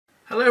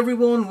Hello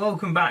everyone,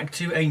 welcome back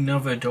to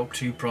another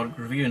Doctor Who product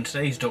review. In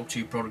today's Doctor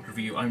Who product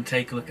review, I'm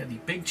taking a look at the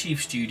Big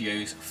Chief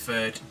Studios'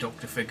 third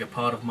Doctor figure,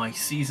 part of my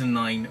Season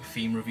 9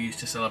 theme reviews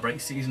to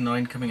celebrate Season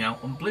 9 coming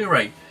out on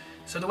Blu-ray.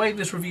 So the way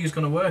this review is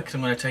going to work is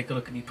I'm going to take a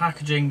look at the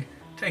packaging,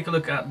 take a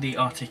look at the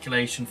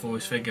articulation for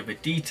this figure, the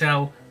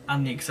detail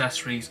and the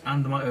accessories,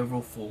 and my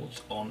overall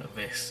thoughts on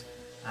this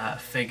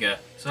figure.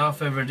 So without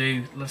further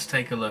ado, let's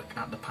take a look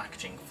at the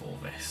packaging for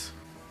this.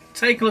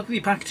 Take a look at the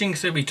packaging.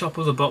 So the top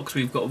of the box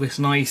we've got this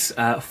nice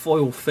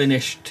foil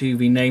finish to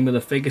the name of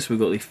the figure. So we've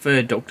got the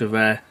third Doctor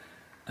there,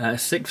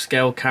 6th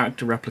scale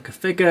character replica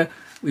figure.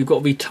 We've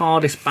got the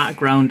TARDIS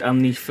background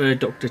and the third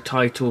Doctor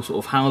title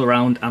sort of howled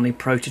around and a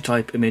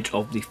prototype image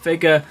of the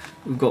figure.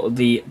 We've got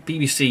the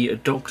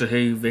BBC Doctor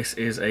Who. This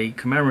is a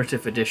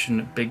commemorative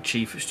edition Big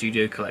Chief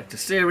Studio Collector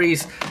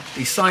Series.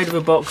 The side of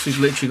the box we've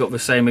literally got the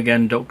same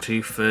again, Doctor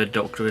Who, third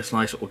Doctor, this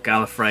nice sort of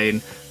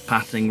Gallifreyan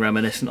patterning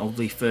reminiscent of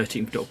the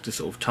 13th Doctor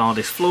sort of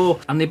TARDIS floor.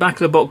 And the back of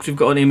the box we've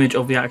got an image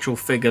of the actual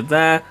figure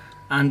there,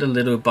 and a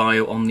little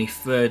bio on the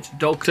third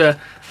Doctor.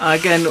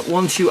 Again,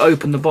 once you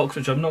open the box,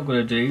 which I'm not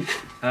going to do,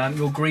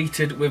 you're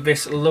greeted with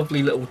this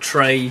lovely little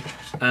tray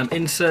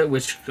insert,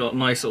 which got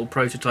nice little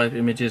prototype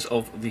images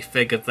of the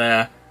figure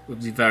there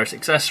with the various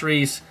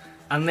accessories.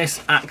 And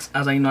this acts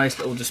as a nice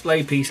little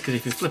display piece, because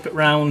if you flip it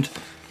round,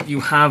 you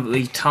have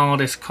the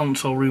TARDIS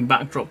console room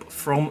backdrop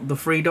from the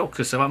three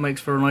Doctors, so that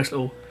makes for a nice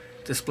little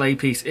display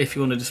piece if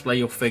you want to display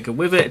your figure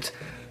with it.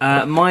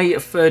 My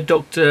third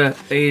Doctor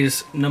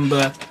is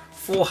number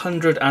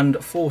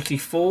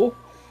 444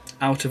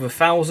 out of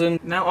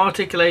 1,000. Now,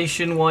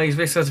 articulation wise,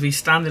 this has the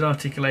standard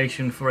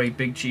articulation for a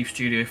Big Chief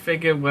Studio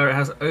figure, where it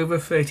has over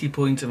 30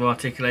 points of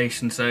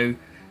articulation. So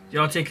the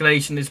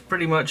articulation is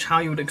pretty much how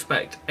you would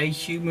expect a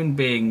human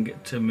being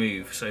to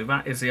move. So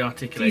that is the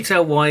articulation.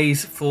 Detail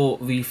wise for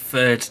the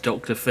third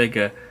Doctor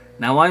figure,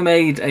 now I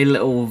made a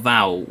little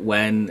vow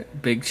when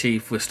Big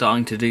Chief was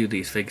starting to do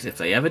these figures, if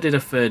they ever did a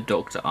third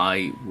Doctor,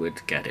 I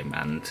would get him,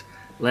 and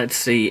let's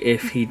see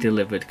if he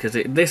delivered, because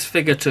this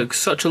figure took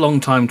such a long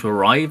time to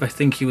arrive. I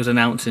think he was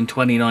announced in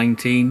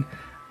 2019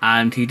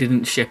 and he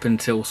didn't ship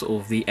until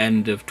sort of the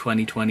end of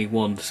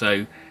 2021,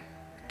 so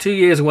 2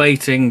 years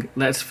waiting.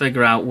 Let's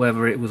figure out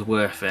whether it was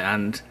worth it.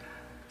 And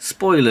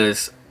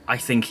spoilers, I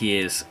think he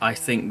is. I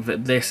think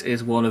that this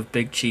is one of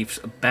Big Chief's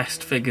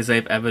best figures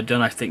they've ever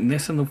done. I think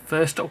this and the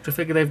first Doctor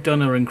figure they've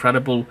done are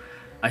incredible.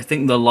 I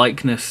think the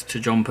likeness to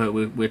Jon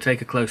Pertwee, we'll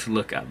take a closer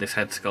look at this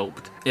head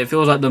sculpt. It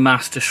feels like the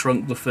master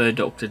shrunk the third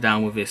Doctor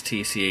down with his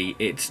TCE.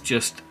 It's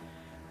just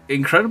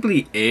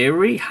incredibly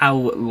eerie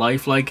how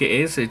lifelike it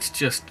is. It's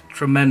just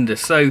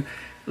tremendous. So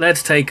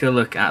let's take a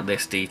look at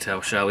this detail,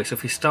 shall we? So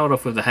if we start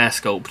off with the hair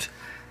sculpt,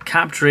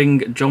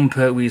 capturing Jon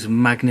Pertwee's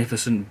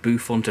magnificent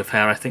bouffant of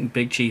hair, I think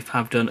Big Chief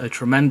have done a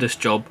tremendous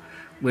job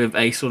with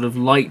a sort of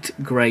light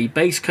grey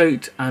base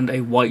coat and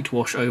a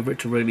whitewash over it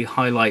to really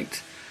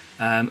highlight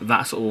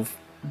that sort of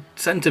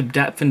sense of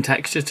depth and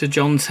texture to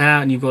Jon's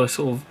hair, and you've got a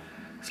sort of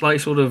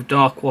slight sort of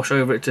dark wash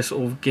over it to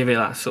sort of give it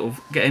that sort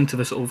of get into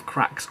the sort of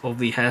cracks of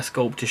the hair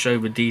sculpt to show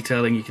the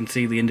detailing. You can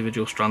see the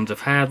individual strands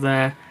of hair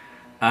there.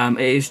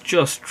 It is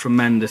just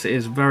tremendous. It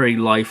is very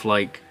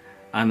lifelike,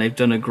 and they've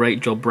done a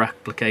great job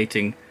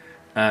replicating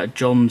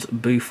Jon's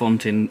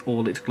bouffant in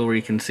all its glory.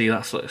 You can see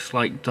that sort of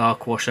slight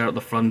dark wash out at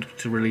the front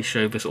to really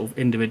show the sort of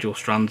individual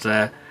strands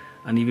there.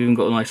 And you've even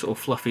got a nice sort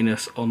of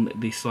fluffiness on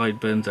the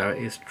sideburns there.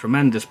 It is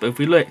tremendous. But if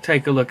we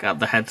take a look at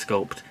the head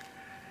sculpt,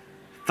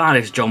 that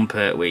is Jon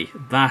Pertwee.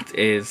 That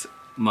is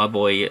my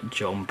boy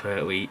Jon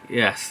Pertwee.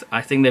 Yes,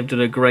 I think they've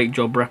done a great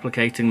job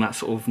replicating that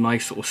sort of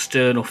nice sort of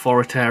stern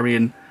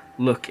authoritarian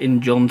look in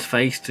Jon's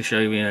face to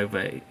show,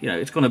 that,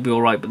 it's going to be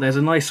all right. But there's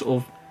a nice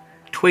sort of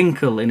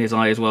twinkle in his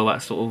eye as well,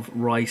 that sort of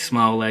wry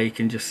smile there you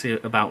can just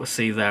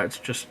see there. It's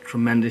just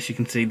tremendous. You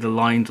can see the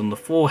lines on the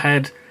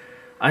forehead.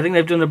 I think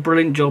they've done a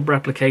brilliant job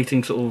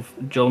replicating sort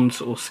of Jon's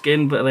sort of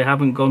skin, but they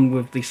haven't gone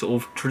with the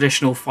sort of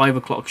traditional 5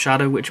 o'clock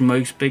shadow which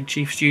most Big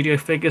Chief Studio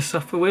figures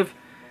suffer with.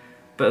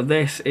 But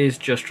this is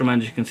just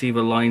tremendous. You can see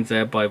the lines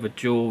there by the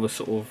jaw, the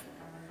sort of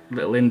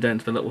little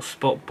indent, the little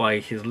spot by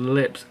his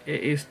lips.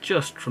 It is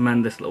just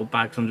tremendous. Little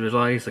bags under his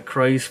eyes, the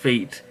crow's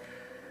feet.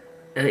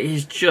 It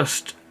is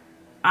just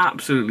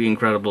absolutely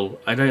incredible.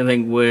 I don't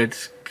think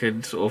words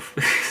could sort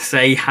of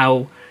say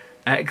how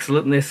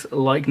excellent this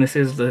likeness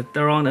is.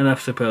 There aren't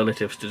enough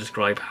superlatives to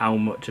describe how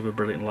much of a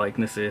brilliant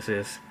likeness this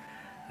is.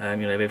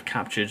 They've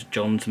captured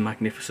Jon's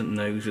magnificent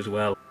nose as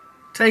well.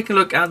 Take a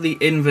look at the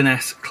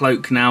Inverness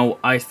cloak now.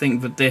 I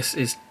think that this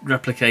is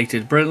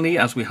replicated brilliantly,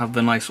 as we have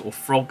the nice sort of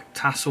frog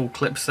tassel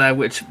clips there,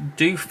 which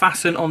do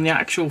fasten on the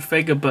actual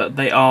figure, but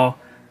they are,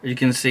 as you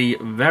can see,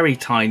 very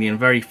tiny and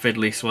very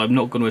fiddly, so I'm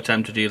not going to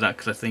attempt to do that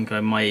because I think I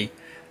may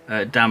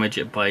damage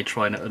it by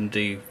trying to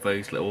undo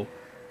those little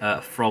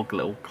frog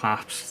little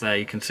clasps there.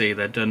 You can see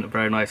they're done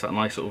very nice, that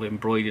nice sort of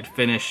embroidered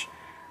finish.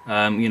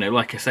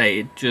 Like I say,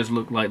 it just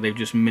looked like they've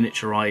just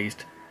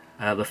miniaturized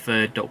the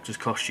third Doctor's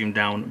costume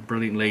down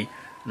brilliantly.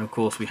 And of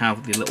course we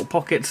have the little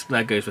pockets.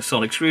 There goes the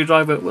sonic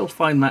screwdriver. We'll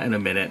find that in a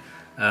minute.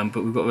 But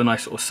we've got a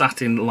nice sort of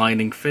satin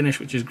lining finish,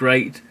 which is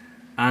great.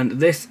 And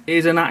this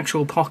is an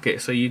actual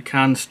pocket, so you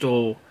can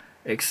store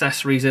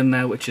accessories in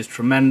there, which is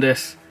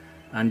tremendous.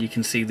 And you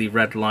can see the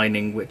red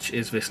lining, which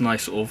is this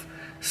nice sort of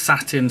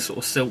satin sort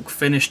of silk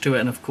finish to it.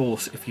 And of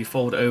course, if you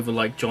fold it over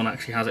like John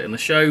actually has it in the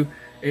show,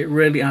 it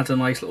really adds a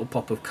nice little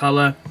pop of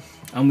colour.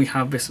 And we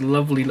have this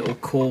lovely little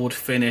cord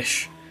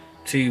finish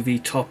to the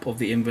top of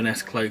the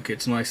Inverness cloak.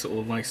 It's nice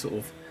sort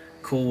of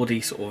cordy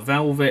sort of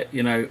velvet,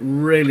 you know,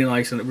 really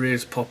nice, and it really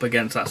does pop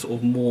against that sort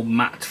of more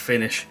matte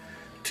finish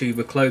to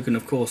the cloak. And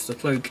of course the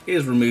cloak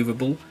is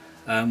removable,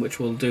 which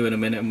we'll do in a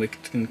minute, and we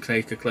can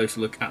take a closer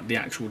look at the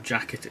actual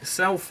jacket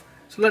itself.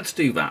 So let's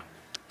do that.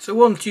 So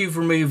once you've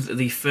removed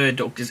the Third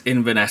Doctor's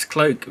Inverness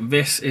cloak,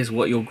 this is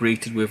what you're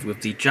greeted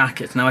with the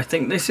jacket. Now I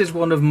think this is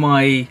one of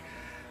my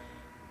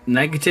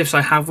negatives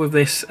I have with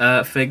this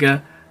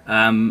figure,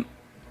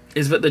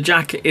 is that the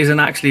jacket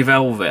isn't actually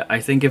velvet. I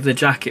think if the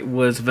jacket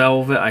was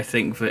velvet, I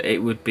think that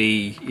it would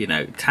be, you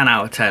know, 10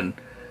 out of 10.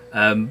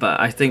 But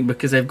I think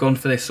because they've gone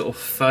for this sort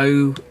of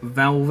faux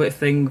velvet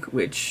thing,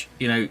 which,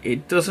 you know,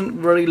 it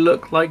doesn't really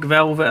look like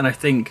velvet. And I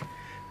think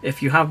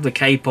if you have the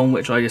cape on,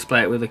 which I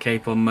display it with the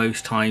cape on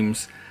most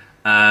times,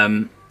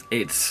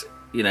 it's,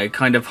 you know,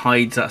 kind of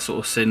hides that sort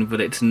of sin, but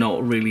it's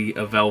not really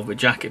a velvet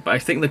jacket. But I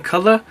think the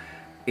colour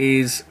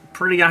is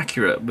pretty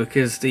accurate,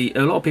 because a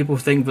lot of people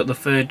think that the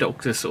Third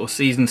Doctor sort of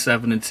season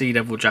 7 and Sea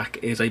Devil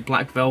jacket is a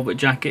black velvet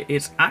jacket.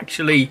 It's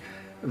actually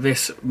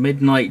this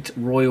midnight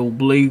royal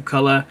blue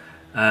colour.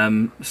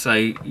 So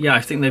yeah,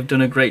 I think they've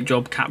done a great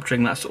job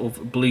capturing that sort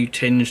of blue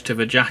tinge to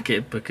the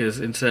jacket, because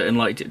in certain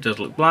light it does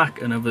look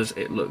black, and others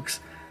it looks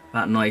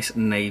that nice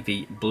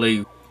navy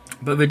blue.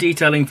 But the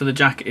detailing for the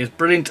jacket is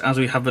brilliant, as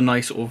we have a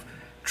nice sort of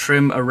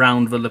trim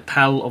around the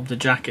lapel of the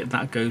jacket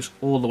that goes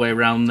all the way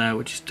around there,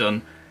 which is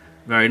done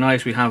very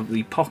nice. We have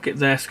the pocket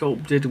there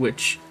sculpted,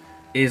 which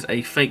is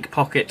a fake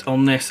pocket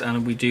on this,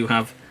 and we do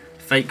have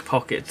fake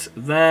pockets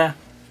there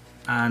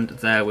and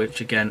there, which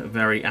again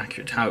very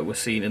accurate how it was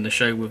seen in the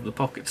show with the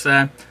pockets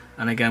there.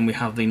 And again we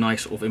have the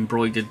nice sort of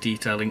embroidered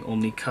detailing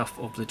on the cuff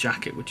of the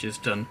jacket, which is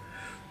done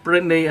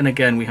brilliantly. And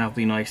again we have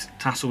the nice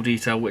tassel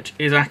detail, which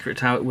is accurate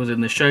how it was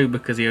in the show,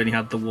 because he only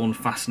had the one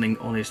fastening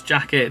on his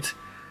jacket.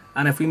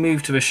 And if we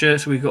move to the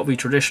shirt, so we've got the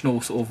traditional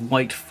sort of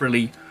white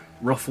frilly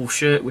ruffle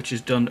shirt, which is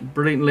done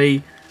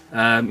brilliantly.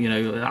 You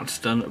know, that's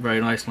done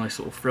very nice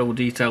sort of frill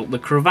detail. The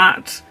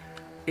cravat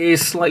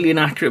is slightly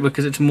inaccurate,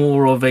 because it's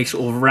more of a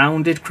sort of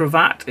rounded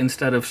cravat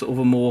instead of sort of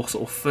a more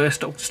sort of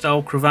First Doctor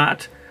style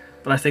cravat.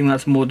 But I think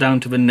that's more down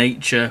to the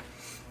nature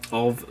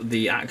of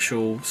the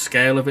actual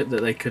scale of it,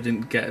 that they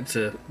couldn't get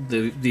to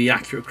the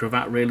accurate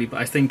cravat really.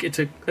 But I think it's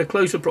a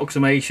close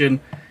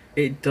approximation.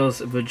 It does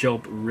the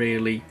job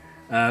really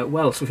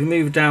well. So if we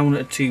move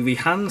down to the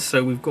hands,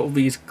 so we've got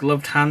these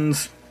gloved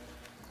hands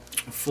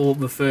for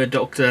the Third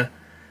Doctor,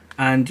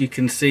 and you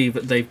can see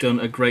that they've done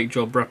a great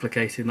job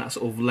replicating that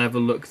sort of leather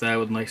look there,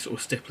 with a nice sort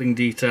of stippling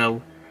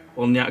detail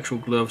on the actual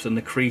gloves and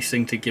the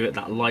creasing to give it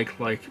that like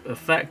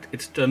effect.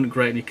 It's done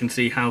great, and you can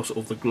see how sort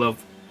of the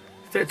glove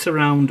fits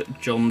around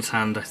John's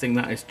hand. I think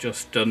that is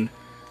just done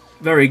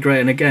very great,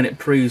 and again it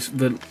proves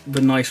the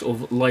nice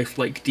sort of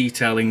lifelike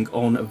detailing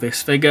on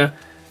this figure.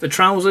 The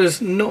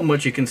trousers, not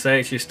much you can say,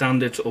 it's your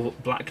standard sort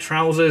of black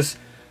trousers,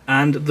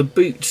 and the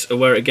boots are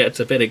where it gets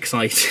a bit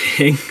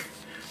exciting.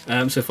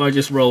 So if I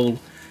just roll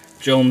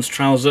John's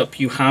trousers up,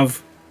 you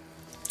have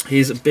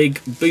his big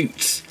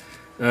boots,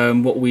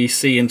 what we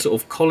see in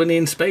sort of Colony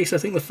in Space, I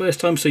think the first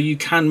time. So you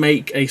can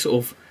make a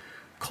sort of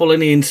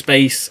Colony in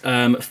Space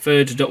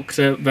Third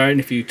Doctor variant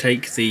if you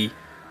take the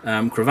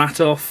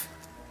cravat off,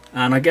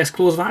 and I guess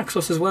Claws of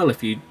Axos as well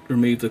if you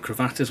remove the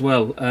cravat as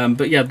well.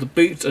 But yeah, the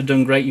boots are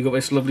done great. You've got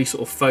this lovely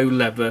sort of faux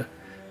leather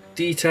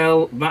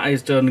detail that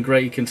is done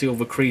great. You can see all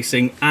the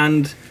creasing,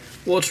 and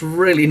what's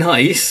really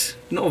nice,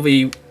 not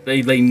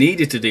they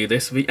needed to do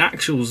this, the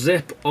actual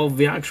zip of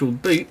the actual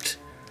boot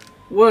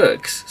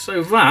works.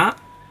 So that,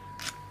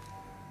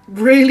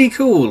 really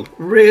cool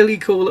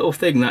little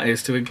thing that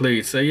is to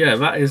include. So yeah,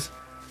 that is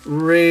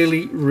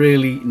really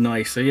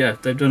nice. So yeah,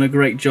 they've done a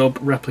great job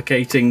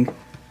replicating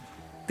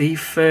the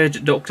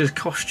Third Doctor's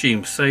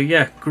costume. So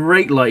yeah,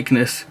 great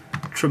likeness,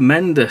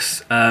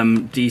 tremendous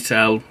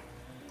detail.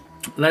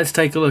 Let's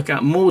take a look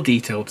at more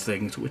detailed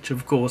things, which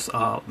of course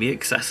are the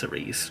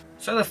accessories.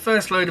 So the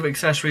first load of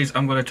accessories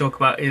I'm going to talk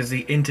about is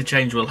the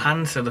interchangeable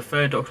hands. So the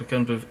Third Doctor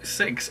comes with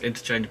 6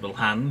 interchangeable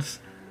hands,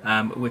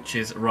 which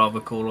is rather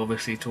cool,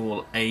 obviously, to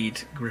all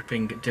aid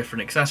gripping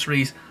different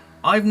accessories.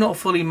 I've not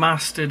fully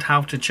mastered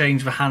how to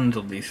change the hands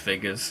on these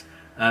figures,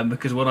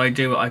 because when I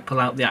do it, I pull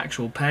out the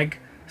actual peg.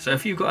 So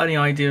if you've got any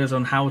ideas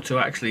on how to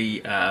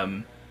actually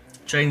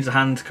change the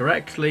hands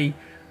correctly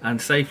and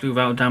safely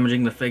without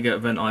damaging the figure,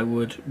 then I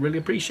would really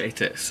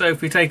appreciate it. So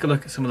if we take a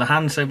look at some of the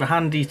hands, so the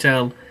hand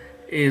detail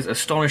is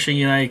astonishing.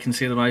 You know, you can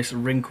see the nice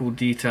wrinkled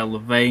detail, the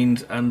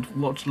veins, and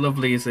what's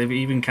lovely is they've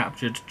even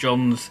captured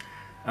John's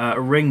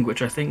ring,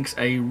 which I think is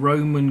a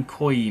Roman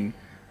coin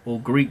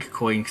or Greek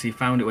coin, because he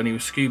found it when he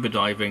was scuba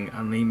diving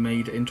and he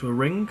made it into a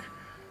ring.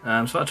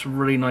 So that's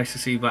really nice to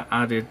see that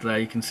added there.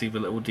 You can see the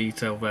little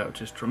detail there,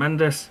 which is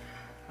tremendous.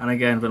 And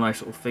again, the nice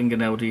sort of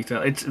fingernail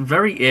detail. It's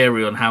very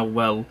eerie on how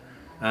well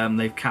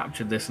they've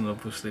captured this, and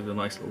obviously the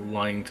nice little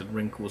lines and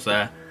wrinkles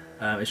there.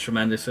 It's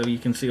tremendous. So you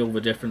can see all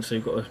the difference. So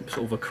you've got a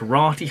sort of a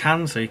karate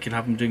hand, so you can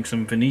have them doing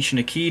some Venetian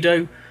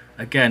Aikido.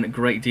 Again,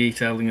 great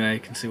detailing there. You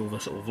can see all the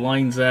sort of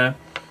lines there.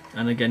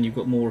 And again, you've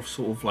got more of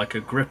sort of like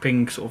a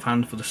gripping sort of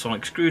hand for the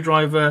sonic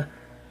screwdriver.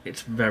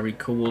 It's very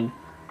cool.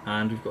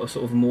 And we've got a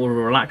sort of more of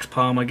a relaxed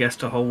palm, I guess,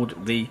 to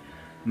hold the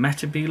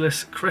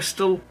Metebelis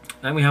crystal.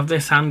 Then we have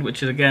this hand,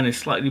 which is again is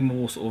slightly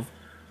more sort of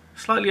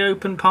slightly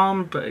open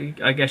palm, but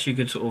I guess you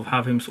could sort of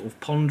have him sort of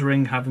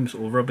pondering, have him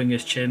sort of rubbing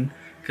his chin,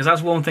 because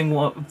that's one thing.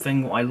 What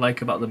I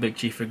like about the Big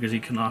Chief figures, he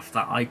can have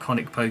that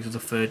iconic pose of the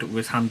third with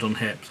his hand on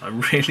hips. I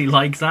really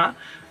like that.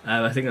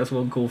 I think that's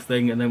one cool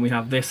thing. And then we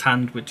have this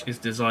hand, which is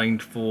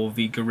designed for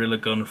the Gorilla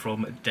Gun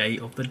from Day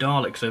of the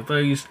Daleks. So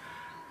those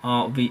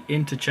are the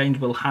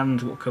interchangeable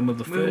hands what come with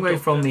the third Doctor.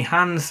 From the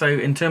hands, so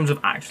in terms of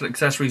actual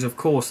accessories, of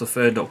course, the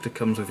third Doctor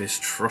comes with his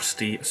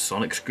trusty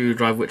sonic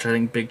screwdriver, which I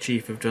think Big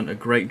Chief have done a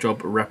great job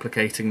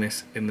replicating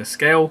this in the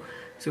scale.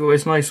 So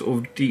it's nice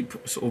sort of deep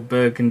sort of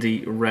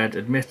burgundy red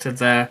emitter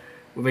there,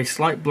 with a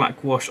slight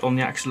black wash on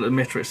the actual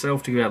emitter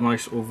itself to give that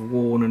nice sort of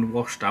worn and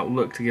washed out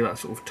look, to give that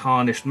sort of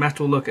tarnished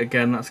metal look.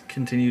 Again, that's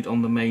continued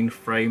on the main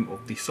frame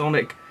of the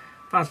Sonic.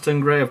 That's done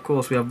great. Of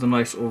course, we have the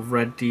nice sort of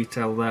red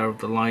detail there of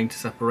the line to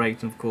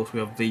separate, and of course we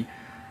have the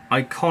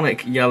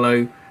iconic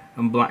yellow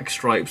and black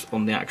stripes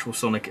on the actual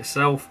Sonic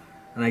itself.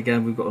 And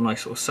again, we've got a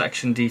nice sort of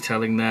section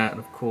detailing there, and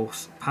of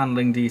course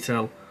paneling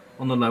detail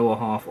on the lower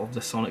half of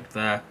the Sonic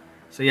there.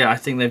 So yeah, I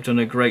think they've done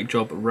a great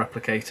job of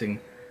replicating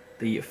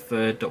the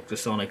third Doctor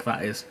Sonic.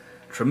 That is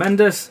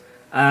tremendous.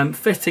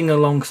 Fitting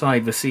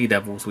alongside the Sea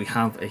Devils, we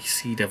have a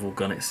Sea Devil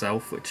gun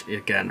itself, which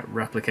again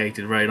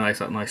replicated very nice.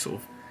 That nice sort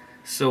of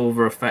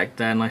silver effect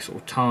there, nice sort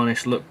of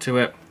tarnished look to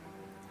it.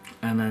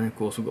 And then of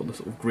course we've got the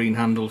sort of green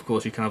handle. Of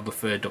course you can have the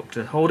third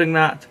Doctor holding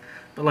that,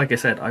 but like I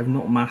said, I've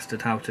not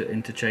mastered how to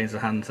interchange the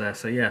hands there,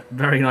 so yeah,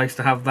 very nice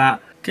to have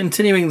that.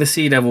 Continuing the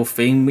Sea Devil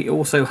theme, we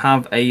also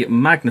have a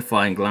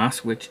magnifying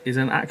glass, which is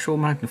an actual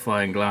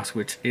magnifying glass,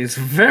 which is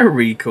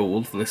very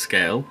cool for the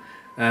scale.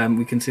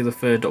 We can see the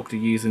third Doctor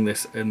using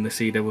this in the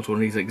Sea Devils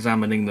when he's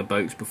examining the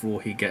boats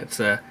before he gets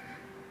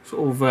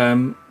sort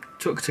of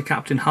took to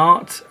Captain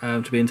Hart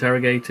to be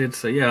interrogated.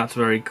 So yeah, that's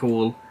very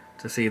cool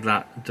to see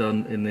that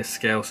done in this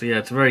scale. So yeah,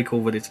 it's very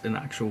cool that it's an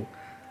actual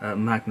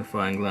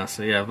magnifying glass.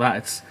 So yeah,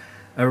 that's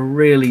a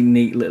really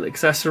neat little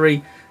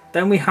accessory.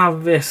 Then we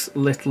have this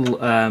little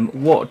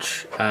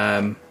watch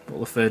what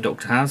the third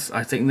Doctor has.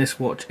 I think this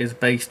watch is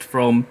based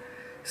from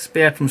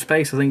Spearhead from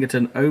Space. I think it's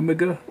an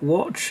Omega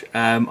watch.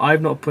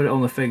 I've not put it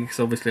on the figure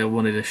because obviously I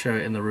wanted to show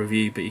it in the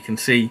review, but you can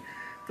see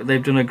that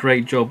they've done a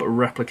great job at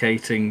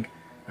replicating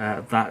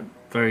that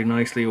very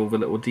nicely, all the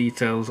little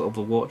details of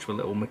the watch, the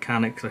little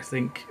mechanics. I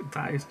think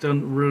that is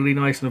done really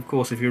nice. And of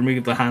course, if you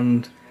remove the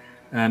hand,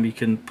 you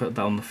can put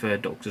that on the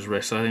third Doctor's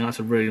wrist. So I think that's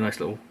a really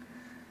nice little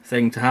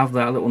thing to have,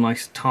 that little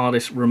nice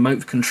TARDIS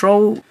remote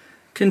control.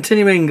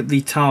 Continuing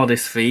the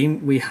TARDIS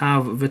theme, we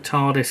have the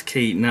TARDIS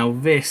key. Now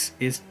this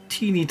is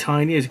teeny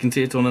tiny, as you can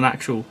see it's on an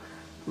actual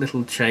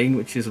little chain,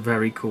 which is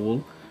very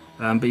cool.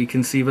 But you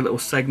can see the little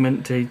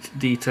segmented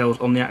details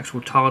on the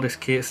actual TARDIS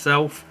key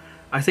itself.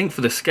 I think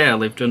for the scale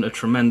they've done a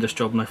tremendous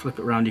job. When I flip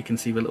it around you can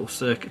see the little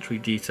circuitry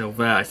detail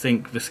there. I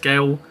think the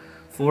scale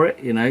for it,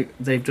 you know,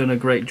 they've done a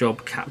great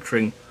job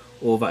capturing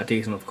all that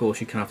detail. Of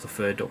course you can have the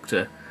third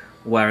Doctor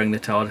wearing the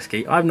TARDIS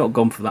key. I've not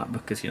gone for that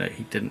because, you know,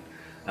 he didn't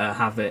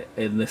have it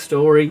in the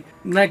story.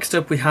 Next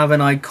up we have an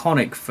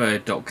iconic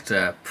third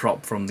Doctor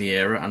prop from the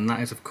era, and that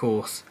is of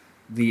course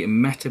the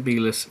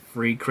Metebelis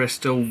Free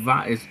Crystal.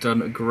 That is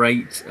done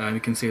great. You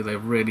can see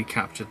they've really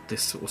captured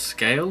this sort of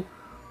scale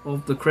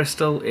of the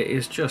crystal. It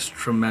is just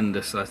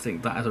tremendous. I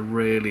think that is a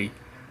really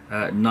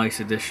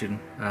nice addition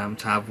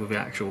to have with the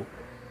actual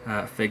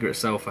figure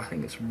itself. I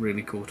think it's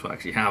really cool to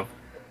actually have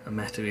a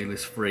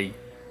Metebelis Free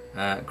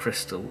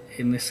crystal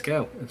in this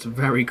scale. It's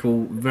very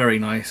cool, very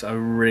nice. I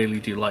really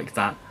do like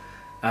that.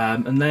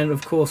 And then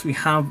of course we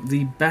have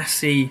the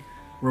Bessie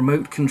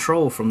remote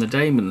control from the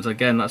Daemons.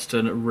 Again, that's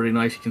done really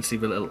nice. You can see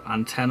the little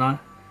antenna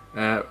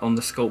on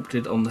the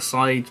sculpted on the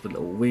sides, the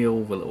little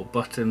wheel, the little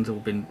buttons, all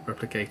been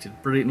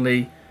replicated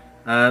brilliantly.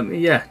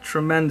 Yeah,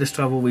 tremendous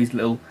to have all these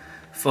little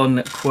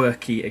fun,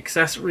 quirky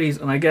accessories.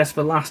 And I guess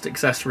the last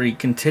accessory,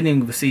 continuing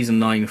with the Season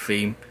 9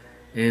 theme,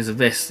 is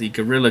this, the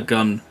Gorilla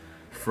Gun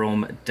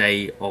from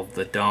Day of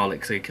the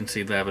Daleks. So you can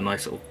see they have a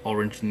nice sort of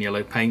orange and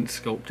yellow paint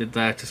sculpted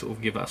there to sort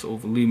of give that sort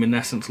of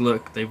luminescence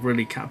look. They've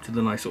really captured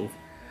the nice sort of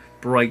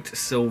bright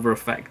silver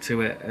effect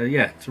to it.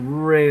 Yeah, it's a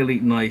really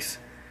nice,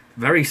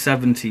 very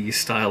 70s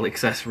style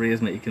accessory,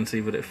 isn't it? You can see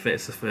that it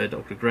fits the third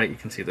Doctor great. You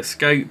can see the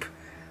scope.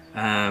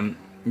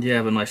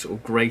 Yeah, the nice sort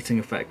of grating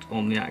effect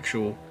on the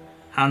actual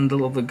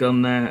handle of the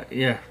gun there.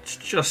 Yeah, it's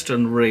just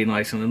done really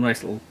nice, and a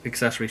nice little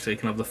accessory so you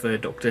can have the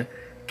third Doctor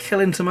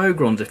killing some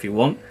Ogrons if you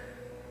want.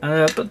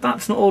 But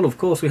that's not all. Of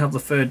course we have the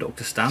third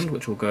Doctor stand,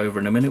 which we'll go over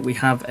in a minute. We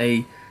have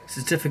a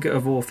certificate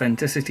of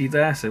authenticity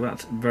there, so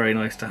that's very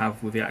nice to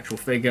have with the actual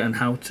figure, and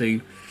how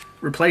to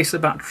replace the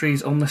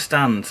batteries on the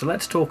stand. So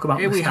let's talk about.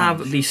 Here we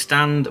have the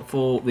stand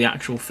for the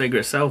actual figure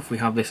itself. We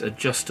have this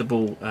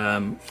adjustable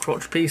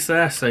crotch piece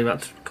there, so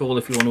that's cool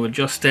if you want to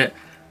adjust it,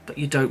 but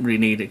you don't really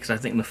need it because I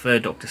think the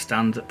Third Doctor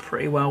stands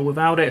pretty well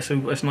without it.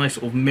 So it's a nice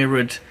sort of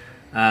mirrored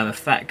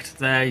effect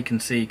there. You can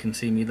see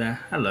me there.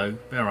 Hello,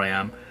 there I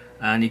am.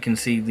 And you can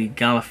see the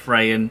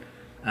Gallifreyan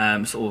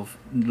sort of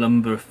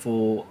number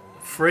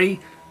 3,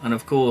 and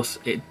of course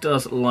it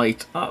does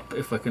light up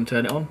if I can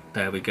turn it on.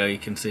 There we go, you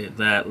can see it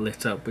there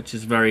lit up, which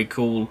is very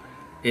cool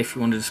if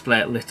you want to display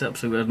it lit up.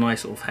 So we've got a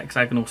nice sort of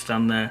hexagonal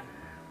stand there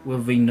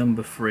with the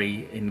number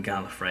 3 in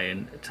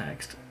Gallifreyan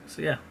text.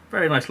 So yeah,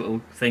 very nice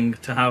little thing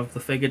to have the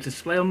figure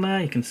display on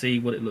there. You can see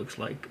what it looks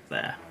like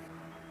there.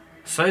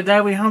 So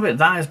there we have it.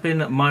 That has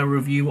been my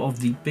review of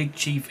the Big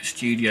Chief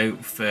Studio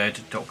Third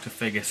Doctor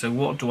figure. So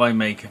what do I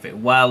make of it?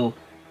 Well,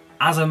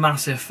 as a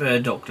massive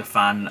Third Doctor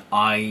fan,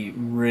 I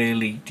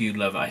really do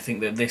love it. I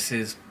think that this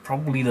is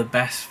probably the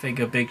best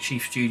figure Big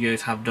Chief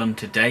Studios have done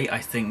to date. I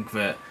think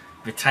that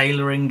the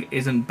tailoring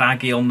isn't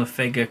baggy on the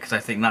figure, because I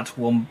think that's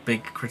one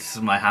big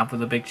criticism I have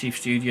with the Big Chief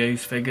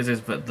Studios figures,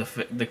 is that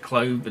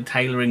the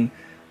tailoring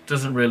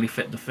doesn't really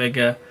fit the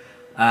figure.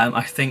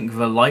 I think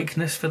the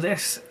likeness for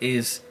this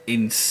is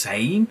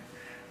insane.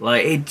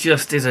 Like, it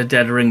just is a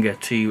dead ringer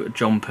to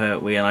Jon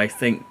Pertwee, and I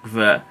think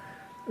that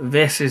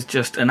this is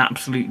just an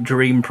absolute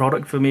dream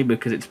product for me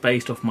because it's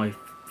based off my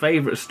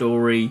favourite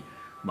story,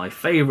 my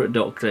favourite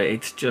Doctor.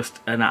 It's just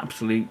an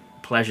absolute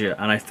pleasure,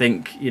 and I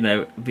think, you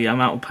know, the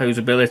amount of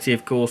posability,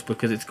 of course,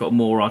 because it's got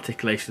more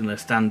articulation than a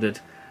standard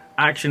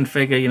action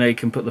figure. You know, you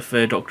can put the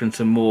Third Doctor in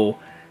some more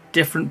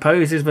different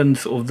poses than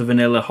sort of the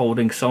vanilla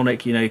holding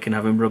Sonic. You know, you can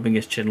have him rubbing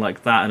his chin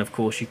like that, and of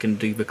course you can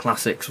do the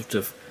classic sort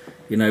of,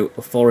 you know,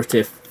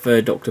 authoritative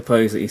Third Doctor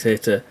pose that he's here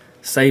to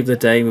save the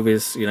day with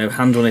his, you know,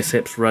 hands on his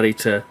hips ready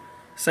to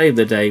save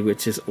the day,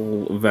 which is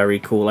all very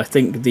cool. I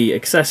think the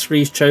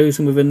accessories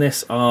chosen within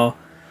this are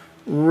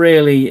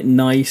really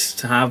nice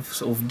to have,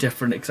 sort of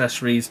different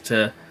accessories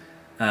to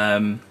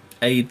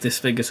aid this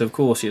figure. So of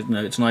course, you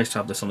know, it's nice to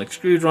have the sonic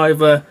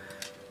screwdriver,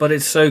 but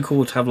it's so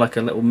cool to have like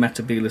a little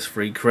Metebelis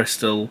free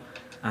crystal,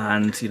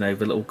 and, you know,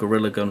 the little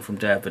gorilla gun from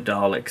Day of the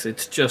Daleks.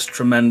 It's just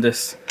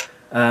tremendous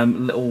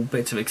little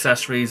bits of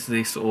accessories,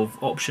 the sort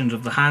of options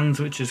of the hands,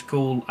 which is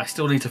cool. I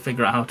still need to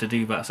figure out how to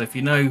do that, so if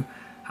you know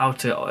how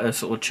to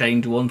sort of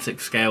change 1/6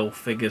 scale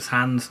figures'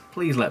 hands,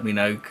 please let me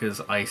know,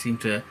 because I seem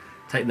to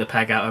take the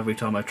peg out every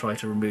time I try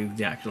to remove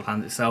the actual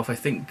hand itself. I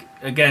think,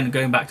 again,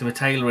 going back to the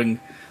tailoring,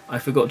 I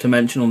forgot to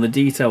mention on the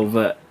detail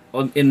that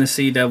in the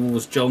Sea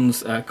Devils,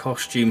 John's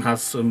costume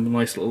has some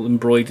nice little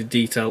embroidered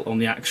detail on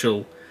the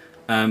actual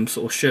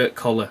sort of shirt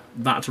collar.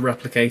 That's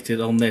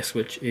replicated on this,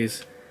 which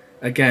is,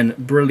 again,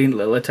 brilliant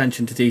little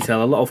attention to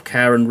detail. A lot of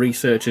care and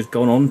research has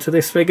gone on to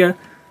this figure,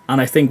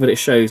 and I think that it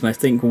shows, and I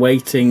think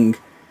waiting,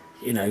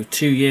 you know,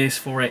 2 years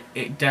for it,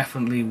 it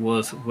definitely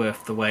was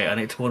worth the wait, and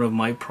it's one of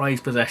my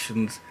prized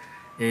possessions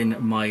in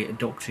my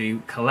Doctor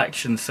Who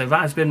collection. So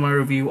that has been my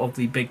review of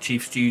the Big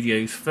Chief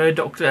Studios Third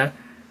Doctor.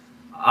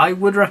 I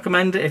would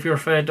recommend it if you're a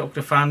Third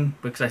Doctor fan,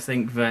 because I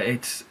think that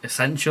it's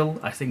essential.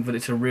 I think that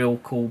it's a real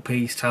cool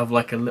piece to have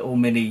like a little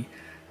mini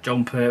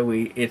Jon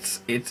Pertwee.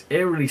 It's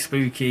eerily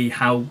spooky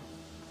how,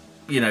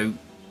 you know,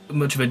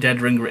 much of a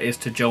dead ringer it is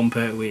to Jon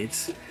Pertwee.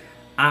 It's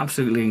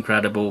absolutely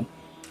incredible.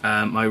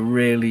 I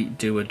really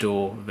do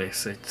adore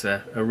this. It's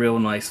a real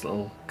nice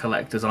little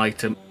collector's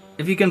item.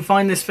 If you can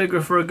find this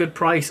figure for a good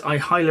price, I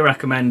highly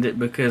recommend it,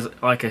 because,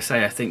 like I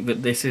say, I think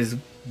that this is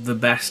the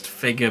best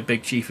figure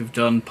Big Chief have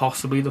done.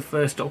 Possibly the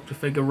first Doctor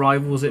figure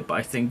rivals it, but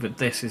I think that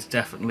this is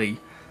definitely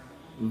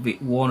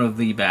one of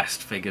the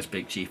best figures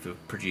Big Chief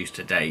have produced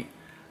to date.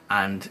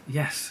 And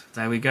yes,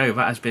 there we go.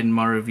 That has been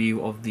my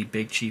review of the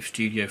Big Chief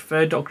Studio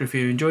Third Doctor. If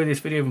you enjoyed this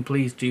video, then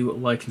please do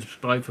like and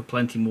subscribe for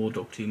plenty more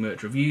Doctor Who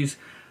merch reviews.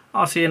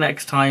 I'll see you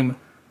next time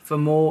for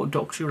more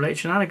Doctor Who related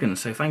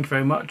shenanigans. So thank you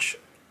very much,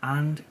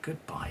 and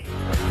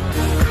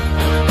goodbye.